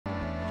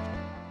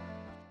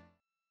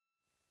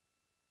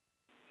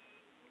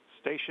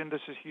Station,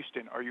 this is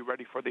Houston. Are you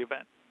ready for the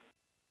event?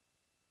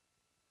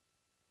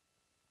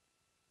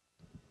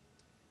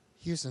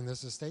 Houston,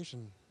 this is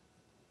Station.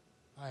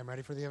 I am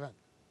ready for the event.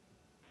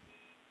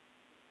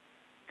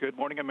 Good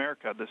morning,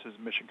 America. This is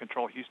Mission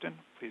Control Houston.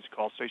 Please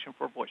call station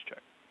for a voice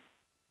check.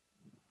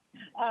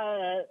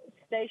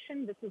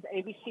 Station, this is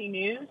ABC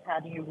News. How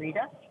do you read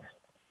us?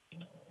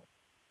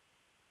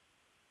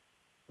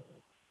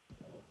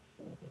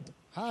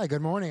 Hi,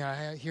 good morning.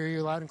 I hear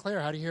you loud and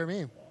clear. How do you hear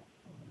me?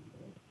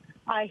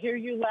 I hear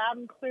you loud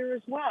and clear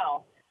as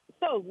well.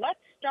 So let's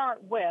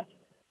start with,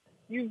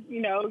 you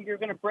know, you're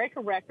going to break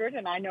a record,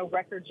 and I know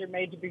records are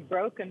made to be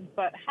broken,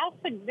 but how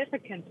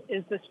significant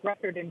is this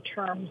record in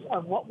terms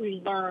of what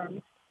we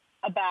learn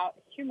about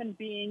human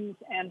beings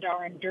and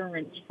our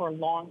endurance for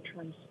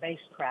long-term space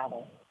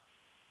travel?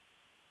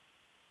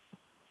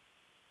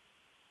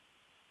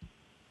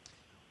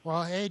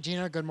 Well, hey,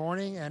 Gina, good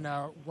morning, and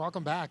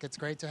welcome back. It's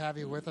great to have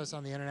you with us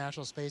on the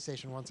International Space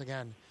Station once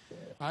again.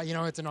 You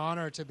know, it's an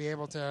honor to be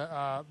able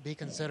to be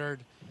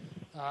considered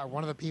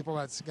one of the people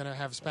that's going to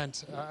have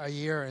spent a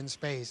year in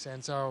space.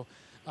 And so,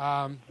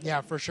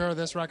 yeah, for sure,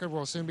 this record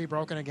will soon be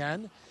broken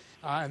again,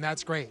 and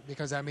that's great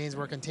because that means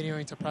we're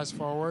continuing to press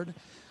forward.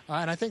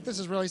 And I think this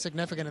is really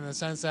significant in the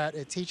sense that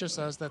it teaches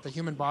us that the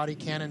human body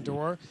can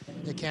endure,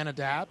 it can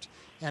adapt,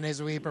 and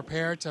as we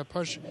prepare to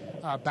push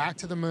back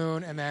to the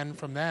moon and then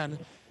from then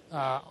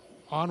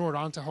onward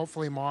onto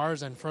hopefully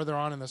Mars and further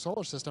on in the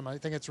solar system, I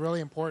think it's really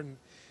important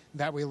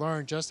that we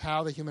learn just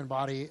how the human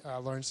body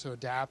learns to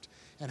adapt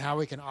and how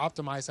we can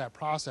optimize that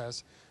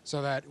process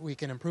so that we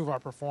can improve our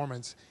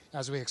performance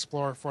as we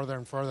explore further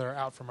and further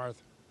out from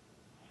Earth.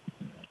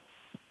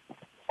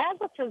 As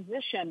a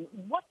physician,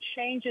 what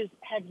changes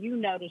have you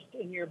noticed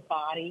in your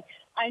body?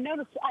 I knew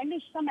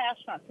some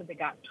astronauts that they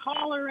got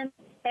taller in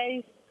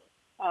space.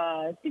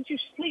 Did you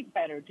sleep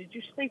better? Did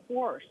you sleep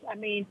worse? I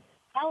mean,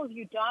 how have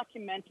you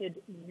documented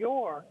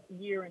your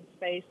year in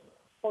space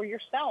for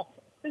yourself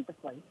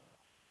physically?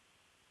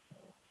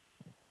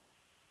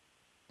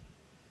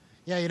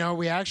 Yeah, you know,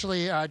 we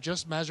actually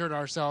just measured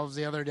ourselves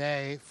the other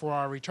day for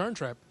our return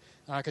trip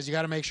because you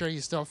got to make sure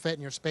you still fit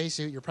in your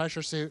spacesuit, your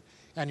pressure suit,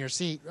 and your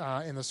seat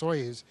in the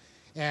Soyuz.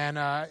 And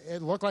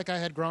it looked like I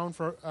had grown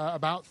for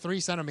about 3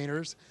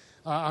 centimeters.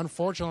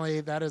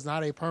 Unfortunately, that is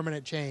not a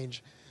permanent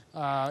change.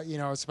 You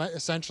know,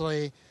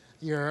 essentially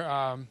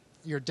your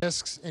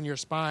discs in your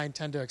spine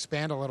tend to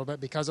expand a little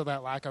bit because of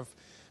that lack of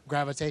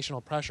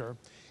gravitational pressure.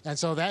 And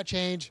so that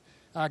change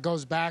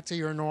goes back to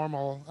your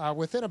normal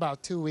within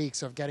about 2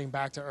 weeks of getting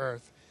back to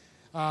Earth.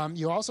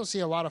 You also see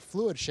a lot of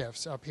fluid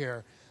shifts up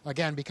here.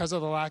 Again, because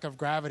of the lack of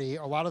gravity,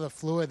 a lot of the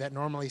fluid that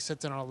normally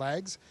sits in our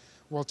legs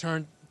will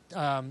tend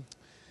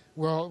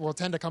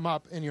to come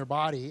up in your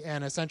body.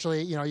 And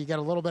essentially, you know, you get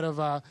a little bit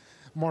of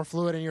more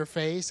fluid in your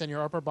face and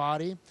your upper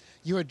body.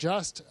 You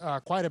adjust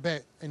quite a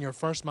bit in your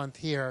first month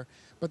here,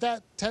 but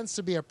that tends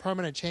to be a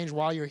permanent change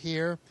while you're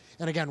here.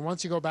 And again,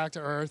 once you go back to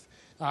Earth,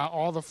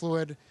 all the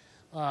fluid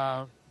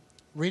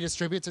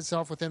redistributes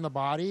itself within the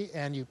body,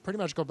 and you pretty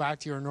much go back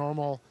to your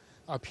normal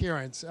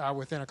appearance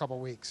within a couple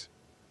weeks.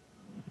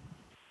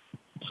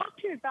 Talk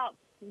to me about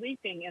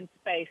sleeping in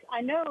space.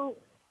 I know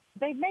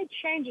they've made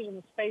changes in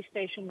the space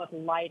station with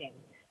lighting.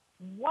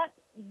 What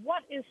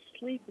is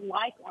sleep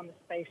like on the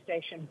space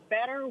station?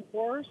 Better,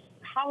 worse?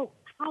 How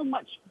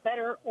much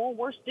better or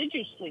worse did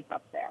you sleep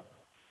up there?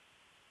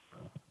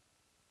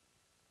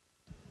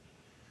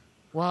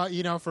 Well,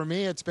 you know, for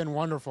me, it's been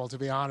wonderful, to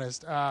be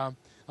honest.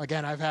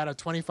 Again, I've had a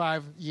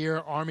 25-year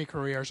Army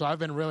career, so I've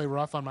been really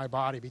rough on my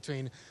body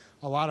between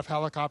a lot of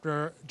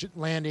helicopter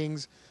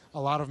landings,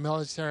 a lot of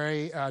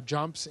military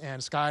jumps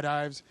and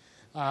skydives.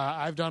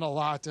 I've done a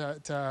lot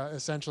to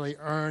essentially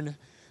earn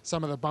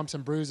some of the bumps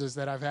and bruises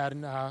that I've had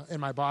in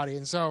my body.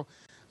 And so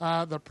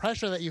the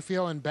pressure that you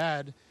feel in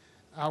bed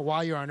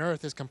while you're on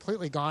Earth is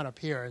completely gone up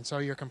here. And so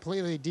you're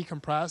completely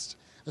decompressed,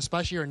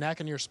 especially your neck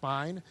and your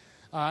spine.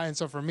 And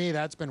so for me,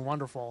 that's been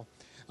wonderful.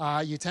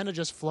 You tend to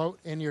just float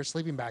in your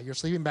sleeping bag. Your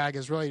sleeping bag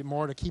is really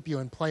more to keep you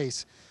in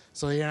place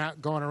so that you're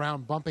not going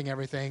around bumping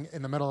everything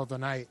in the middle of the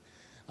night.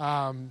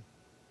 And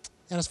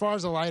as far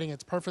as the lighting,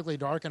 it's perfectly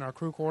dark in our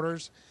crew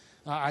quarters.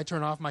 I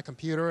turn off my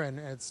computer and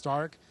it's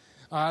dark.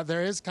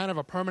 There is kind of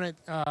a permanent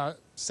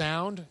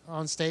sound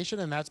on station,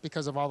 and that's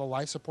because of all the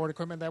life support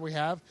equipment that we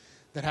have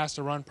that has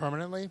to run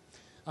permanently.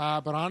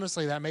 But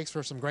honestly, that makes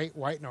for some great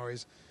white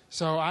noise.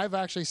 So I've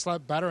actually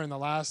slept better in the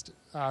last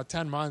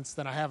 10 months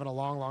than I have in a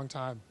long, long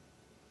time.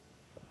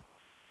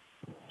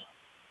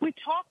 We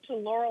talked to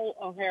Laurel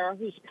OHara,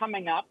 who's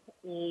coming up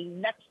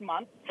next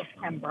month,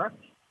 September,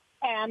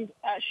 and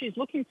she's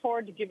looking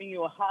forward to giving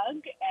you a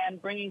hug and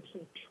bringing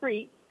some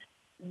treats.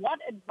 What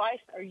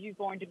advice are you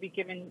going to be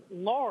giving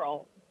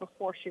Laurel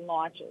before she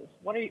launches?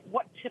 What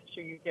tips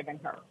are you giving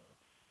her?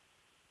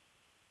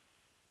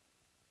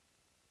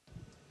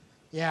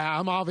 Yeah,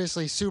 I'm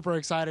obviously super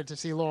excited to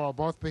see Laurel,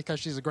 both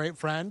because she's a great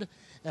friend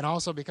and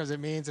also because it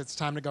means it's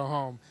time to go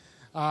home.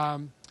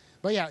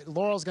 But yeah,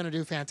 Laurel's going to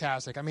do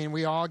fantastic. I mean,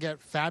 we all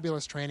get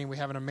fabulous training. We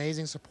have an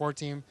amazing support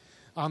team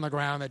on the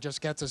ground that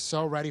just gets us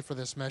so ready for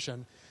this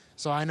mission.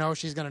 So I know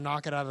she's going to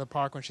knock it out of the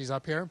park when she's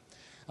up here.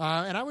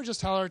 And I would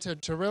just tell her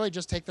to really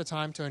just take the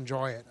time to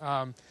enjoy it.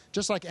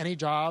 Just like any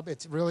job,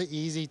 it's really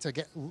easy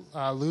to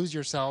lose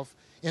yourself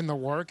in the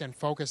work and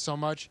focus so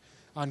much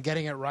on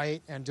getting it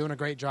right and doing a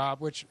great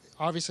job, which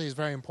obviously is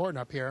very important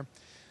up here.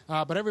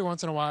 But every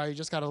once in a while, you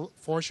just got to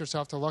force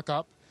yourself to look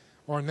up,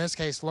 or in this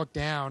case, look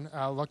down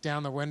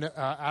the window,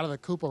 out of the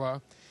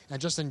cupola,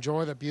 and just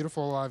enjoy the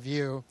beautiful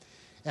view.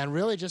 And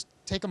really just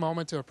take a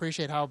moment to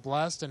appreciate how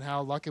blessed and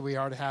how lucky we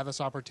are to have this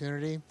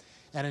opportunity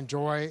and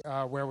enjoy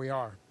where we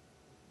are.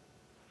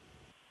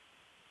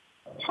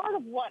 Part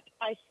of what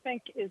I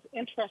think is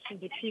interesting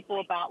to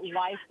people about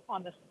life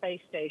on the space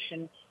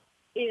station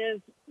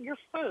is your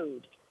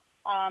food.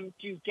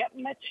 Do you get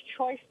much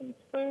choice in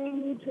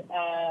food?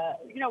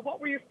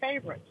 What were your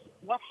favorites?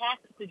 What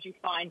hacks did you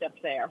find up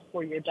there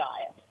for your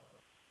diet?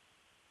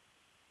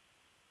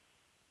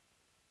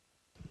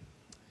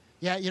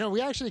 Yeah,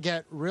 we actually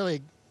get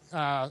really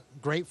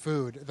great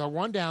food. The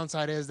one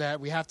downside is that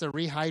we have to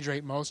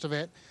rehydrate most of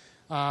it.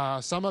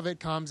 Some of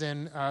it comes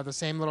in the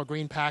same little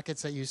green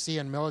packets that you see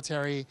in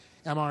military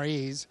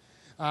MREs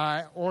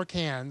or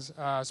cans,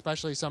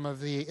 especially some of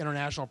the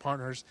international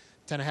partners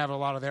tend to have a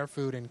lot of their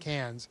food in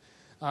cans.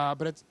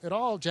 But it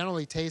all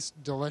generally tastes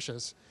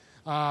delicious.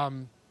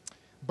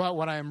 But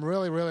what I'm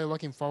really, really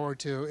looking forward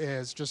to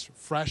is just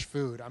fresh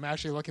food. I'm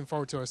actually looking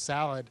forward to a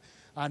salad,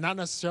 not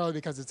necessarily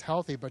because it's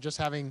healthy, but just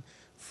having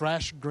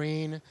fresh,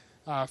 green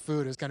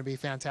food is going to be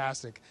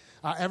fantastic.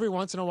 Every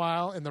once in a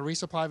while, in the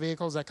resupply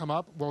vehicles that come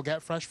up, we'll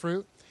get fresh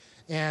fruit.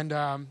 And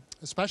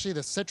especially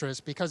the citrus,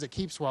 because it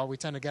keeps well, we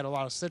tend to get a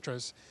lot of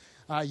citrus.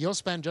 You'll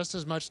spend just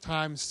as much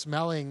time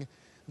smelling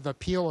the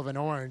peel of an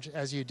orange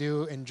as you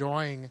do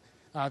enjoying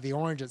the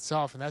orange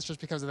itself. And that's just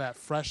because of that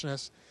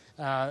freshness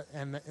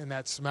and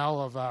that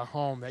smell of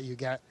home that you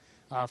get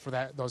for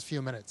those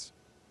few minutes.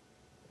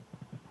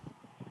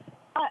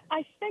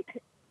 I think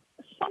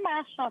some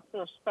astronauts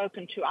that I've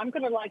spoken to, I'm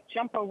going to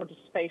jump over to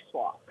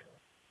spacewalk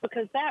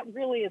because that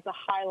really is a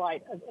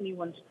highlight of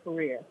anyone's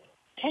career.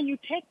 Can you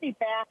take me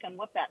back on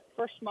what that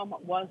first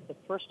moment was, the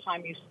first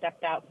time you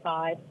stepped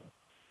outside?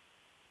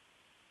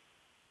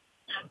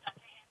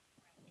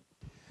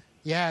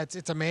 Yeah,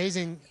 it's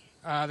amazing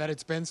that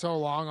it's been so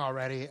long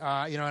already.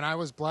 And I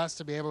was blessed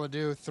to be able to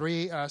do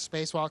 3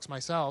 spacewalks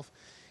myself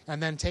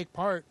and then take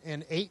part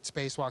in 8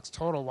 spacewalks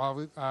total while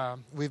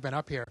we've been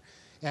up here.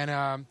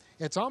 And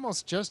it's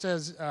almost just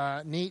as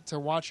neat to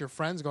watch your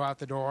friends go out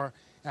the door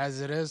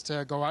as it is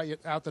to go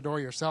out the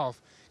door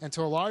yourself. And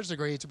to a large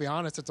degree, to be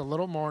honest, it's a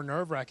little more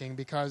nerve-wracking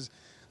because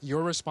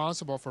you're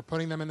responsible for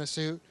putting them in the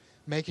suit,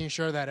 making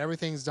sure that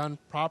everything's done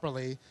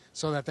properly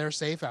so that they're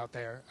safe out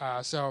there.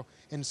 So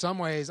in some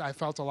ways, I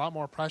felt a lot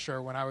more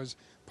pressure when I was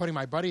putting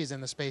my buddies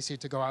in the spacesuit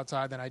to go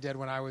outside than I did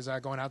when I was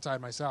going outside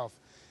myself.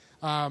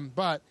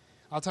 But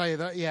I'll tell you,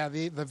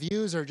 the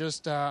views are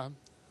just out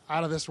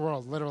of this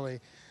world, literally.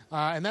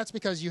 And that's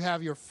because you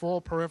have your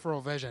full peripheral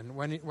vision.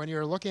 When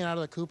you're looking out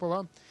of the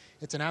cupola,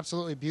 it's an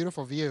absolutely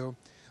beautiful view,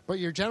 but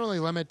you're generally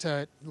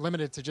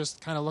limited to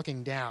just kind of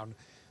looking down.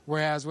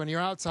 Whereas when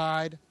you're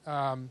outside,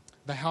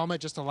 the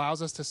helmet just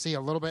allows us to see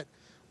a little bit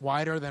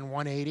wider than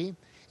 180.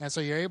 And so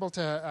you're able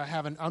to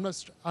have an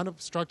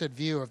unobstructed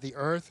view of the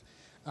Earth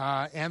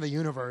and the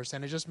universe.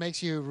 And it just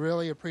makes you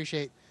really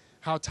appreciate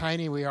how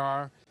tiny we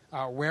are,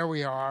 where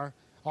we are,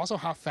 also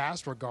how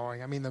fast we're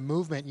going. I mean, the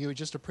movement, you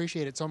just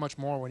appreciate it so much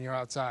more when you're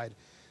outside.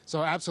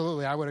 So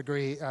absolutely, I would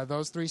agree.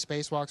 Those 3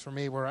 spacewalks for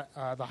me were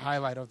the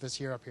highlight of this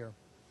year up here.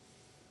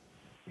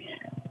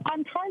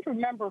 I'm trying to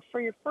remember,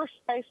 for your first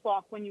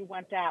spacewalk when you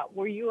went out,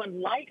 were you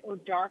in light or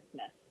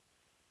darkness?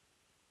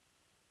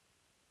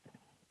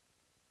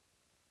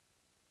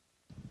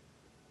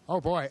 Oh,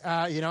 boy.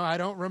 I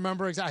don't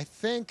remember exactly. I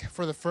think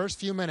for the first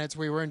few minutes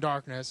we were in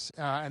darkness,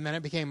 and then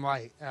it became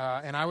light.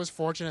 And I was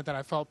fortunate that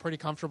I felt pretty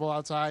comfortable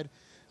outside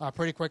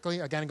pretty quickly.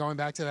 Again, going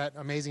back to that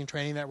amazing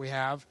training that we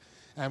have,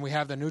 and we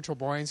have the neutral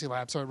buoyancy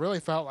lab. So it really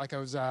felt like I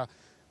was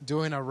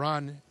doing a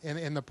run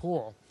in the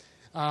pool.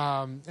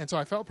 And so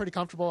I felt pretty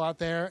comfortable out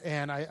there,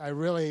 and I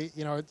really,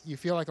 you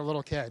feel like a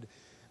little kid,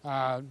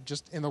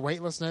 just in the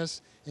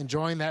weightlessness,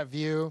 enjoying that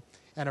view,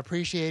 and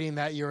appreciating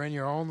that you're in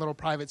your own little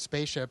private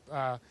spaceship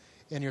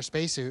in your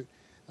spacesuit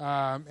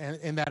and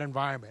in that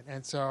environment.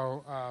 And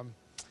so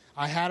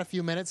I had a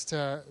few minutes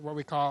to what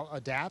we call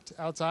adapt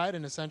outside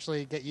and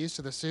essentially get used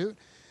to the suit.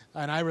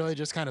 And I really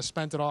just kind of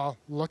spent it all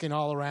looking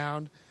all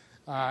around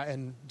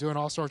and doing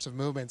all sorts of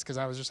movements because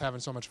I was just having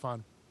so much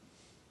fun.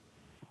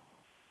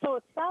 So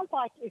it sounds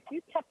like if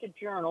you kept a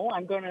journal,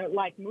 I'm going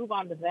to move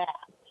on to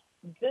that.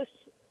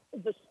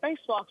 The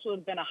spacewalks would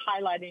have been a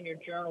highlight in your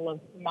journal of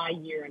my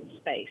year in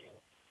space.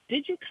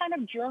 Did you kind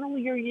of journal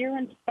your year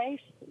in space?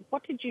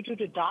 What did you do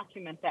to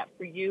document that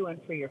for you and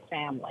for your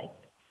family?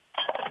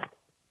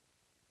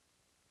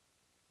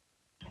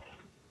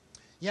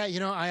 Yeah,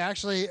 I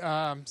actually,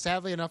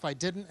 sadly enough, I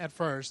didn't at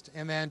first.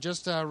 And then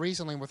just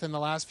recently, within the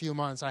last few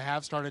months, I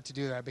have started to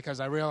do that because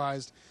I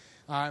realized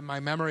my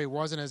memory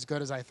wasn't as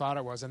good as I thought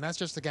it was. And that's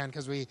just, again,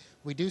 because we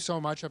do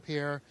so much up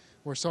here.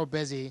 We're so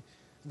busy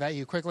that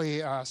you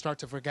quickly start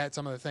to forget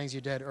some of the things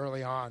you did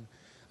early on.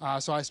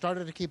 So I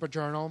started to keep a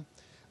journal.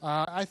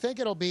 I think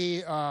it'll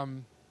be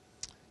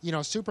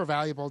super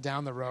valuable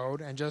down the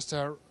road, and just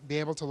to be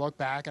able to look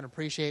back and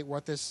appreciate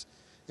what this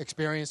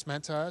experience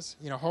meant to us.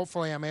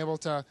 Hopefully I'm able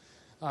to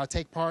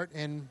take part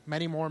in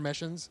many more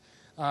missions.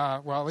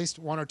 Well, at least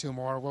one or two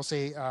more. We'll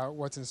see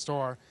what's in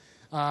store.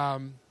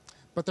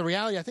 But the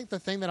reality, I think the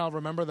thing that I'll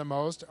remember the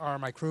most are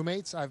my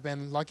crewmates. I've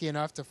been lucky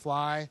enough to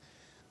fly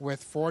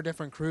with 4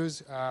 different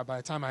crews by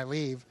the time I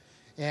leave,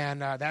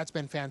 and that's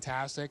been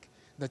fantastic.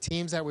 The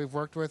teams that we've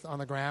worked with on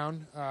the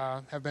ground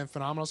have been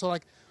phenomenal. So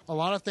like a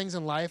lot of things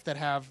in life that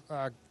have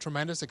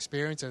tremendous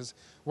experiences,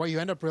 what you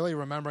end up really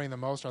remembering the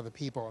most are the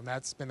people, and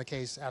that's been the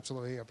case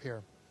absolutely up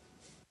here.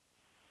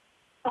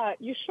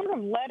 You sort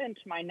of led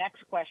into my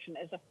next question.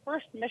 As a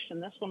first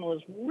mission, this one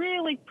was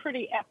really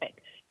pretty epic.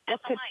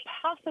 What could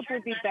possibly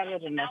be better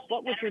than this?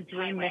 What would your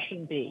dream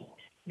mission be,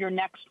 your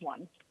next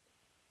one?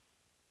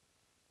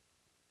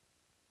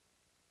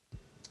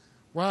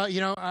 Well,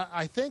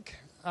 I think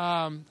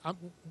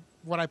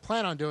what I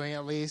plan on doing,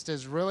 at least,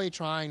 is really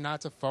trying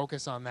not to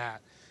focus on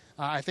that.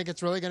 I think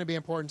it's really going to be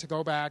important to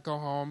go back, go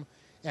home,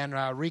 and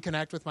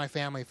reconnect with my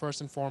family first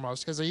and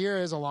foremost, because a year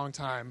is a long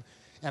time,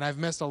 and I've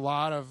missed a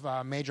lot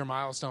of major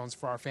milestones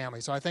for our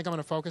family. So I think I'm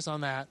going to focus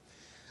on that.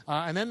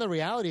 And then the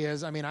reality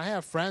is, I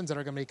have friends that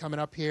are going to be coming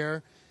up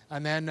here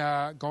and then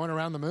going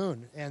around the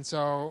moon. And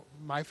so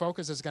my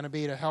focus is going to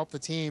be to help the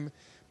team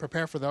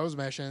prepare for those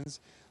missions,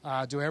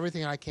 do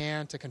everything I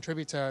can to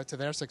contribute to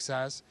their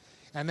success.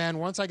 And then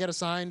once I get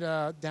assigned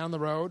down the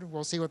road,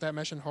 we'll see what that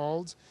mission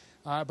holds.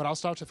 But I'll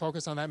start to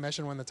focus on that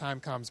mission when the time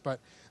comes. But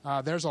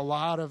there's a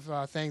lot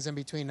of things in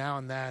between now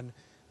and then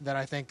that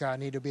I think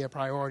need to be a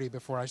priority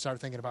before I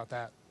start thinking about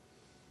that.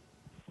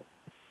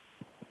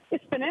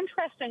 It's been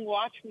interesting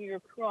watching your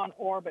crew on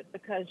orbit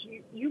because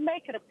you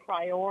make it a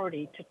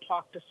priority to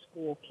talk to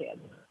school kids.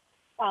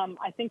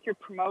 I think you're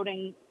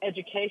promoting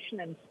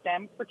education in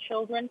STEM for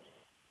children.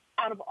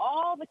 Out of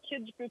all the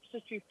kids groups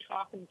that you've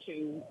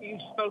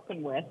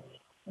spoken with,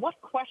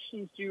 what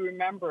questions do you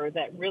remember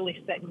that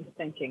really set you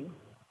thinking?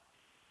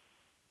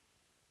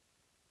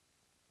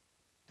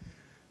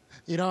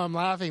 I'm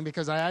laughing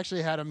because I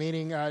actually had a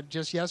meeting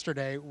just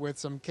yesterday with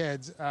some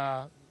kids,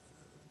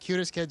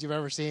 cutest kids you've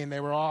ever seen.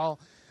 They were all,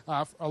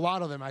 a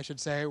lot of them, I should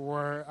say,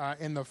 were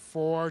in the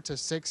 4 to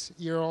 6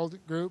 year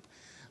old group.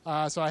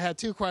 So I had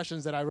 2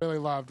 questions that I really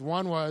loved.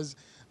 One was,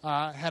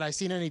 had I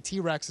seen any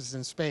T-Rexes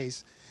in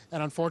space?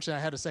 And unfortunately,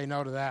 I had to say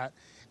no to that.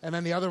 And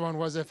then the other one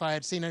was if I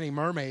had seen any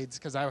mermaids,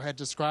 because I had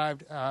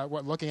described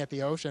what looking at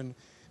the ocean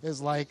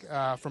is like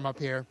from up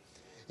here.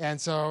 And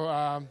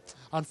so,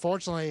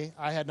 unfortunately,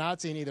 I had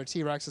not seen either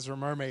T-Rexes or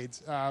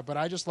mermaids. But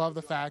I just love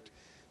the fact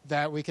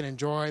that we can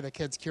enjoy the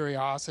kids'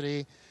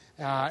 curiosity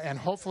and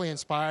hopefully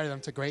inspire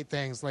them to great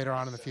things later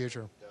on in the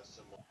future.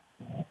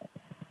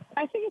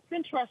 I think it's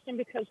interesting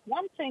because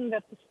one thing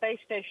that the space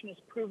station has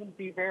proven to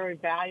be very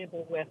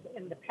valuable with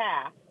in the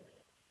past,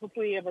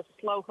 hopefully we have a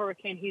slow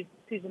hurricane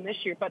season this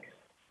year, but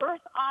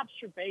Earth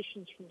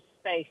observations from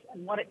space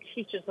and what it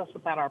teaches us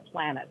about our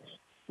planet.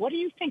 What do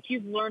you think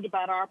you've learned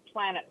about our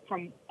planet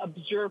from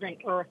observing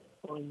Earth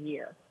for a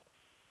year?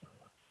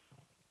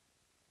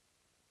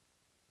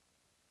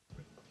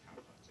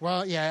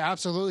 Well, yeah,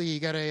 absolutely. You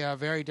get a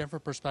very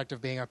different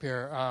perspective being up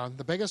here.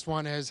 The biggest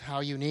one is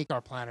how unique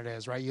our planet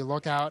is, right? You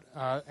look out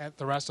at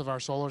the rest of our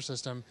solar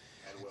system,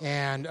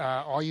 and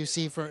all you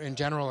see in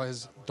general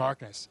is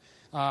darkness.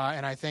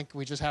 And I think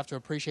we just have to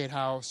appreciate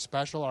how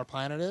special our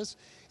planet is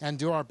and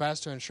do our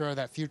best to ensure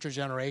that future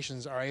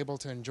generations are able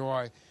to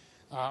enjoy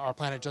our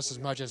planet just as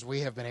much as we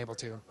have been able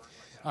to.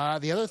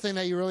 The other thing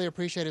that you really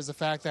appreciate is the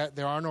fact that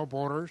there are no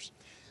borders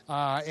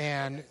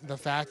and the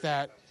fact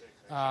that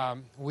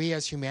we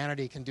as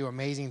humanity can do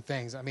amazing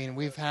things.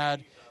 We've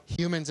had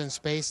humans in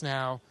space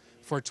now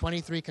for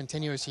 23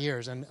 continuous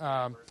years, and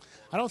I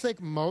don't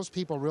think most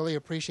people really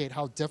appreciate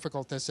how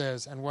difficult this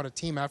is and what a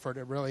team effort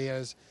it really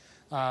is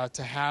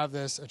to have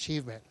this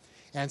achievement.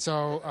 And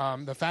so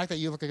the fact that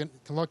you can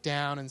look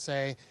down and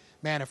say,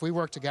 man, if we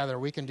work together,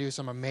 we can do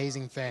some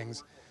amazing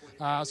things.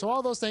 So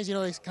all those things,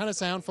 they kind of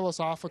sound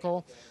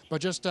philosophical,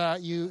 but just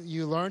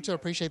you learn to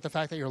appreciate the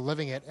fact that you're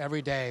living it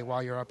every day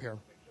while you're up here.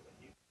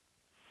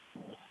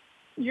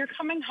 You're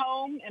coming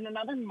home in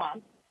another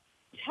month.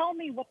 Tell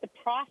me what the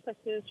process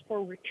is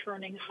for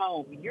returning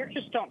home. You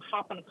just don't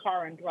hop in a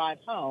car and drive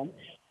home.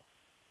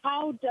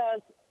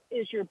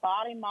 Is your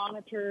body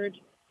monitored,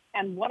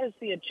 and what is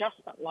the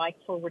adjustment like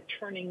for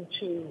returning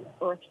to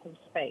Earth from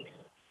space?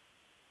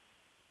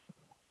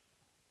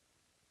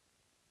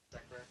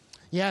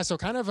 Yeah, so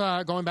kind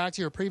of going back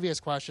to your previous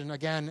question,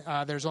 again,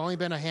 there's only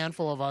been a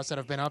handful of us that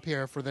have been up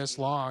here for this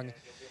long.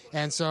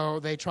 And so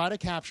they try to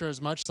capture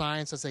as much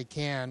science as they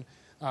can,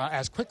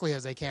 as quickly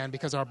as they can,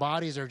 because our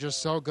bodies are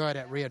just so good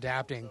at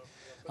readapting.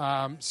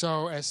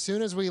 So as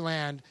soon as we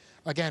land,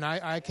 again,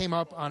 I came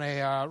up on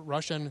a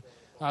Russian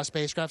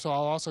spacecraft, so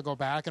I'll also go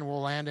back and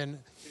we'll land in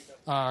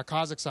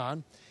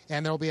Kazakhstan.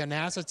 And there'll be a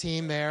NASA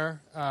team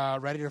there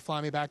ready to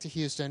fly me back to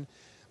Houston.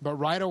 But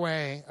right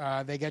away,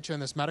 they get you in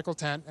this medical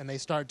tent and they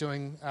start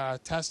doing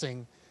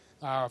testing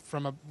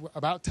from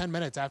about 10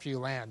 minutes after you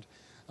land.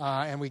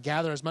 And we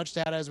gather as much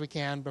data as we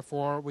can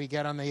before we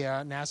get on the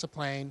NASA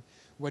plane,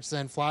 which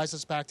then flies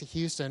us back to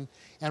Houston.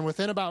 And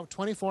within about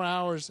 24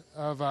 hours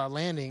of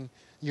landing,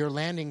 you're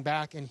landing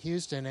back in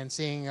Houston and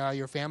seeing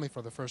your family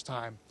for the first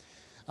time.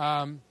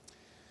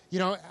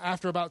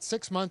 After about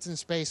 6 months in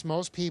space,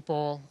 most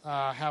people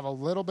have a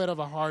little bit of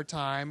a hard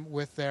time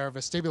with their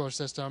vestibular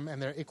system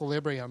and their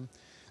equilibrium.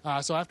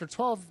 So after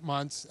 12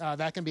 months,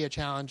 that can be a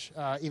challenge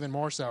even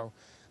more so,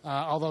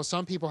 although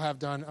some people have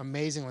done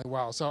amazingly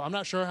well. So I'm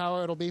not sure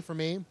how it'll be for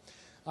me.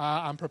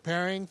 I'm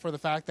preparing for the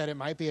fact that it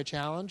might be a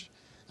challenge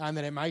and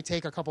that it might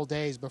take a couple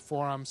days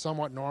before I'm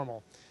somewhat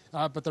normal.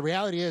 But the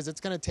reality is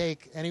it's going to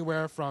take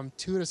anywhere from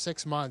 2 to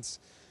 6 months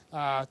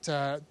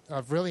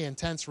of really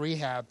intense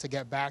rehab to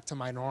get back to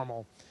my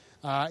normal.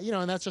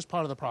 And that's just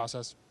part of the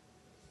process.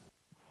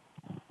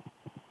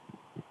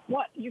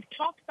 You've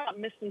talked about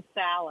missing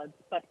salads,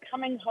 but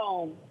coming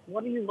home,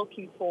 what are you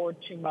looking forward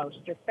to most?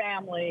 Your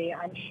family,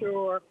 I'm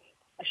sure,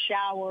 a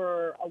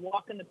shower, a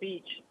walk on the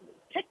beach.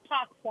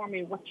 TikTok for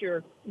me what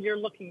you're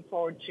looking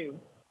forward to.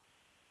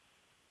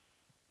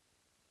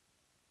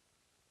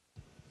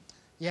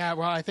 Yeah,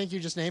 well, I think you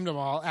just named them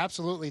all.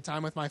 Absolutely,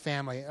 time with my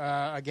family.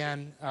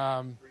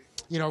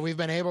 We've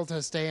been able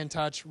to stay in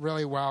touch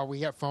really well. We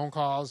get phone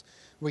calls.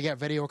 We get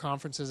video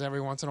conferences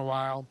every once in a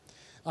while.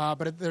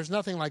 But there's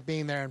nothing like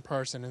being there in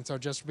person. And so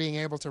just being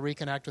able to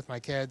reconnect with my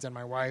kids and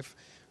my wife,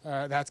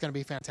 that's going to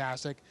be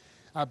fantastic.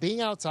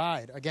 Being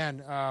outside,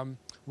 again,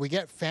 we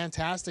get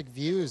fantastic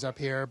views up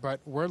here,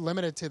 but we're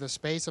limited to the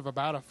space of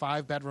about a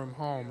 5-bedroom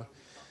home.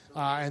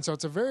 And so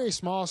it's a very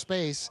small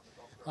space,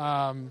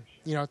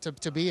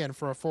 to be in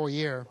for a full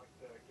year.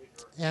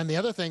 And the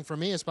other thing for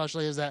me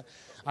especially is that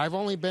I've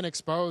only been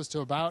exposed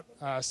to about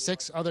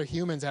 6 other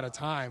humans at a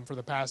time for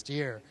the past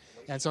year.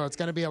 And so it's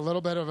going to be a little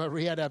bit of a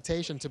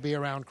readaptation to be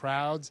around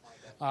crowds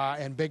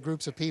and big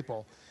groups of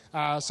people.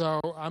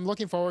 So I'm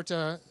looking forward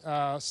to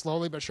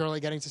slowly but surely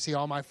getting to see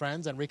all my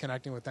friends and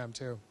reconnecting with them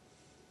too.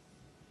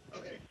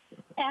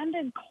 And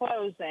in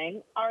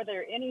closing, are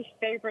there any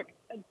favorite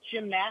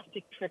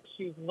gymnastic tricks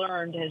you've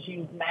learned as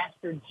you've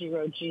mastered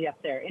zero-G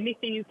up there?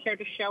 Anything you care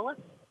to show us?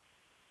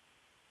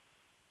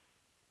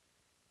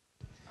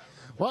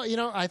 Well,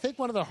 I think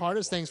one of the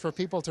hardest things for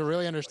people to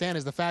really understand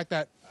is the fact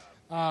that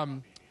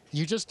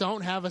you just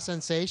don't have a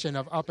sensation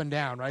of up and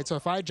down, right? So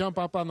if I jump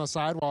up on the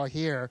sidewall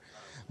here,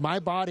 my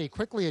body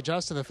quickly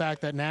adjusts to the fact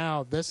that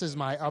now this is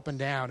my up and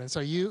down. And so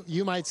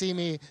you might see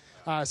me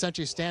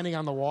essentially standing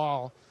on the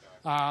wall,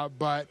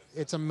 but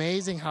it's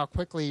amazing how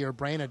quickly your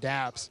brain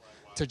adapts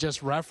to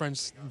just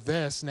reference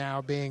this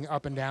now being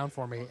up and down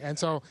for me. And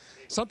so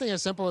something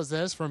as simple as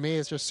this for me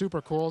is just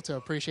super cool to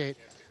appreciate,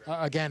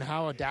 again,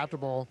 how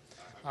adaptable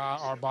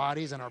our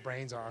bodies and our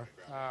brains are.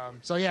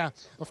 So yeah,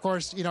 of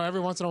course, every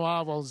once in a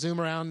while we'll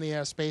zoom around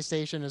the space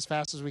station as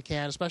fast as we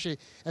can, especially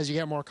as you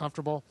get more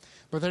comfortable.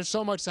 But there's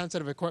so much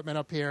sensitive equipment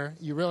up here.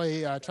 You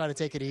really try to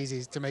take it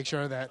easy to make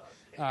sure that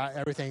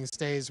everything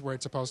stays where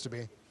it's supposed to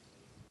be.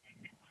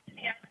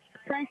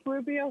 Frank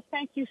Rubio,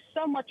 thank you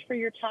so much for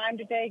your time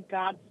today.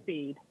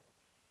 Godspeed.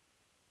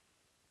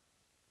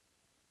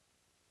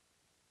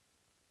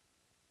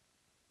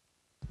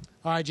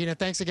 All right, Gina,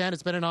 thanks again.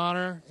 It's been an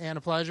honor and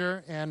a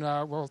pleasure, and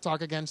we'll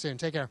talk again soon.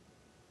 Take care.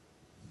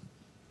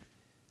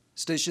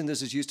 Station,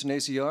 this is Houston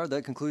ACR.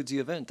 That concludes the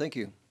event. Thank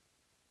you.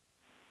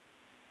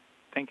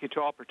 Thank you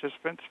to all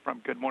participants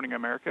from Good Morning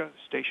America.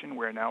 Station,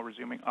 we are now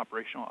resuming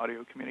operational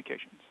audio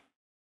communications.